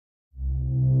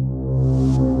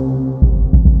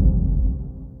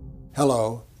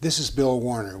Hello, this is Bill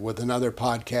Warner with another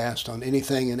podcast on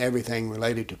anything and everything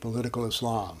related to political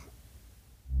Islam.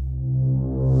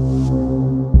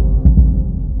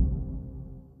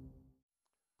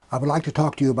 I would like to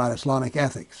talk to you about Islamic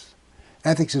ethics.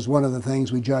 Ethics is one of the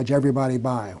things we judge everybody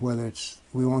by, whether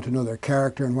we want to know their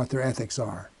character and what their ethics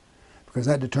are, because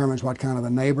that determines what kind of a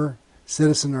neighbor,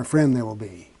 citizen, or friend they will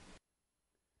be.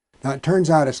 Now, it turns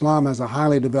out Islam has a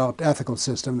highly developed ethical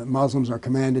system that Muslims are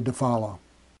commanded to follow.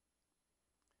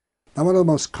 Now, one of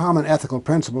the most common ethical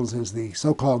principles is the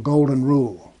so-called Golden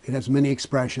Rule. It has many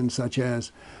expressions such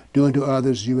as do unto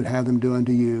others as you would have them do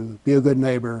unto you, be a good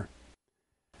neighbor.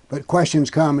 But questions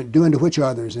come, do unto which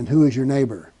others and who is your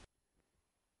neighbor?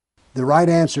 The right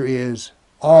answer is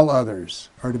all others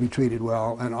are to be treated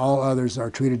well and all others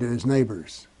are treated as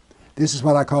neighbors. This is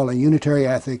what I call a unitary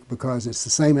ethic because it's the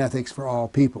same ethics for all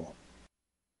people.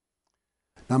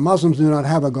 Now, Muslims do not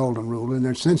have a Golden Rule and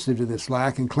they're sensitive to this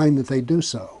lack and claim that they do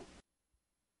so.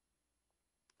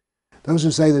 Those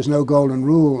who say there's no golden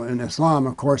rule in Islam,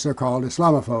 of course, are called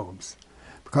Islamophobes,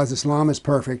 because Islam is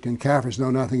perfect and Kafirs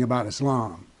know nothing about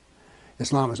Islam.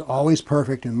 Islam is always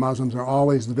perfect and Muslims are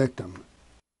always the victim.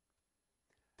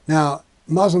 Now,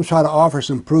 Muslims try to offer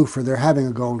some proof for their having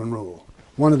a golden rule.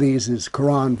 One of these is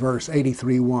Quran verse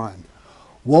 83:1.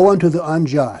 Woe unto the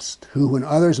unjust, who when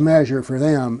others measure for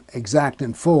them exact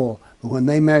in full, but when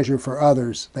they measure for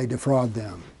others, they defraud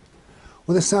them.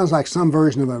 Well, this sounds like some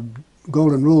version of a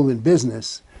golden rule in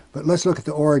business, but let's look at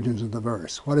the origins of the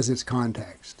verse. What is its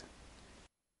context?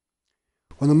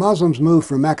 When the Muslims moved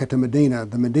from Mecca to Medina,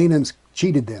 the Medinans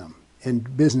cheated them in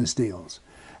business deals,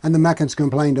 and the Meccans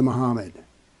complained to Muhammad.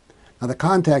 Now the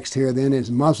context here then is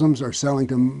Muslims are selling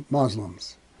to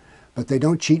Muslims, but they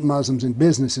don't cheat Muslims in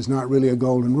business is not really a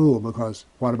golden rule, because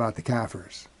what about the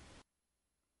Kafirs?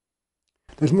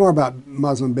 There's more about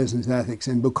Muslim business ethics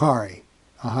in Bukhari,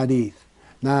 a hadith,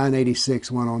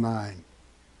 986-109.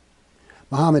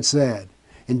 Muhammad said,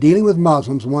 in dealing with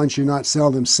Muslims, one should not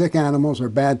sell them sick animals or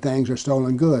bad things or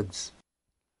stolen goods.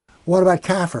 What about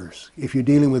Kafirs? If you're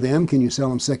dealing with them, can you sell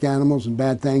them sick animals and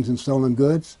bad things and stolen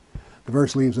goods? The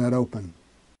verse leaves that open.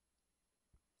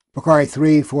 Bukhari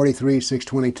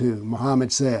 3:43-622,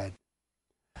 Muhammad said,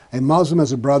 a Muslim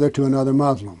is a brother to another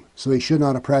Muslim, so he should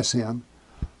not oppress him,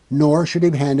 nor should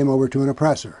he hand him over to an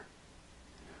oppressor.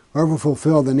 Whoever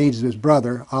fulfilled the needs of his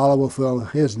brother, Allah will fulfill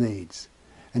his needs.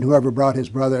 And whoever brought his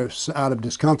brother out of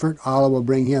discomfort, Allah will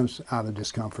bring him out of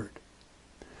discomfort.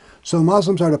 So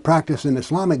Muslims are to practice an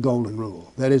Islamic golden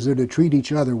rule, that is, they're to treat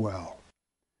each other well.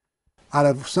 Out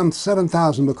of some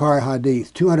 7,000 Bukhari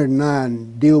hadith,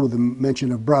 209 deal with the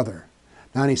mention of brother.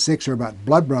 96 are about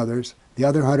blood brothers, the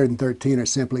other 113 are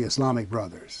simply Islamic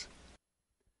brothers.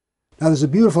 Now there's a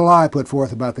beautiful lie put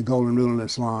forth about the golden rule in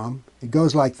Islam. It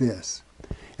goes like this.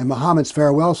 In Muhammad's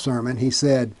farewell sermon, he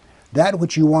said, that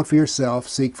which you want for yourself,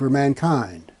 seek for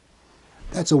mankind.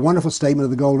 That's a wonderful statement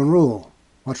of the Golden Rule.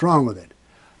 What's wrong with it?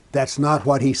 That's not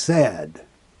what he said.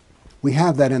 We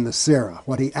have that in the Sirah.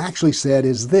 What he actually said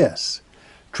is this.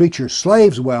 Treat your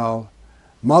slaves well.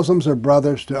 Muslims are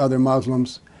brothers to other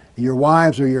Muslims. Your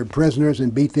wives are your prisoners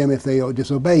and beat them if they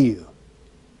disobey you.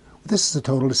 This is a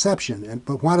total deception.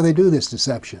 But why do they do this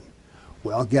deception?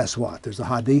 Well, guess what? There's a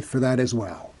hadith for that as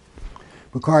well.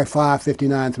 Bukhari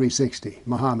 5:59-360,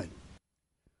 Muhammad.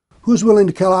 Who's willing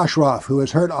to kill Ashraf, who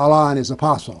has hurt Allah and his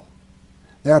apostle?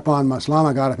 Thereupon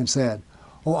Maslama got up and said,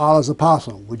 O Allah's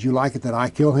apostle, would you like it that I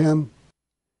kill him?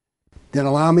 Then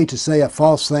allow me to say a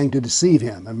false thing to deceive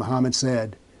him. And Muhammad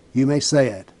said, you may say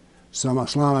it. So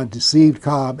Maslama deceived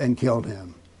Ka'b and killed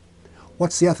him.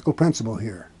 What's the ethical principle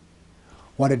here?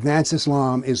 What advances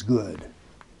Islam is good.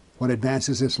 What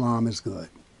advances Islam is good.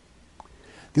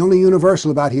 The only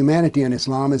universal about humanity in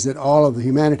Islam is that all of the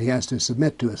humanity has to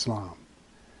submit to Islam.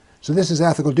 So this is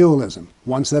ethical dualism.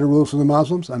 One set of rules for the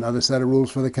Muslims, another set of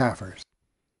rules for the Kafirs.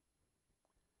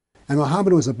 And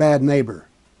Muhammad was a bad neighbor.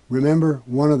 Remember,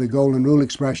 one of the Golden Rule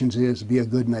expressions is, be a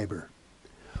good neighbor.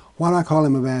 Why do I call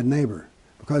him a bad neighbor?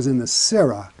 Because in the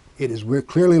Sirah, it is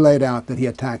clearly laid out that he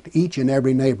attacked each and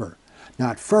every neighbor.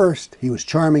 Now at first, he was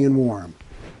charming and warm,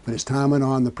 but as time went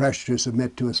on, the pressure to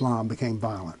submit to Islam became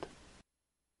violent.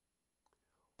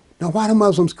 Now, why do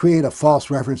Muslims create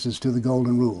false references to the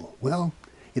Golden Rule? Well,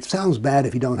 it sounds bad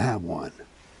if you don't have one.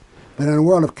 But in a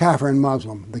world of Kafir and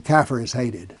Muslim, the Kafir is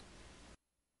hated.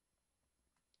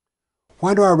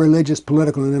 Why do our religious,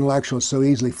 political, and intellectuals so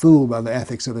easily fooled by the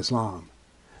ethics of Islam?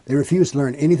 They refuse to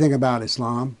learn anything about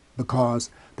Islam because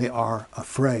they are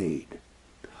afraid.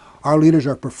 Our leaders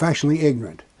are professionally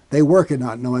ignorant. They work at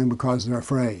not knowing because they're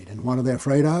afraid. And what are they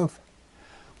afraid of?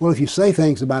 Well, if you say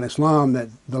things about Islam that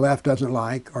the left doesn't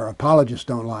like or apologists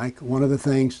don't like, one of the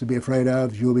things to be afraid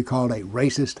of is you'll be called a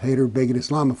racist, hater, bigot,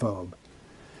 Islamophobe.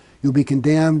 You'll be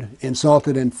condemned,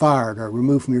 insulted, and fired or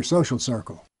removed from your social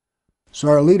circle. So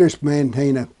our leaders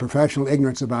maintain a professional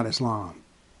ignorance about Islam.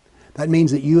 That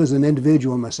means that you as an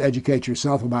individual must educate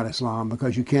yourself about Islam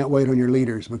because you can't wait on your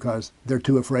leaders because they're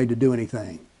too afraid to do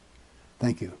anything.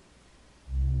 Thank you.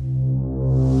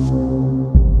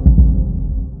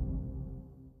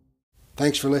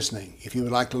 Thanks for listening. If you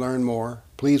would like to learn more,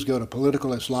 please go to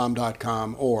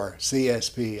politicalislam.com or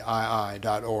cspii.org.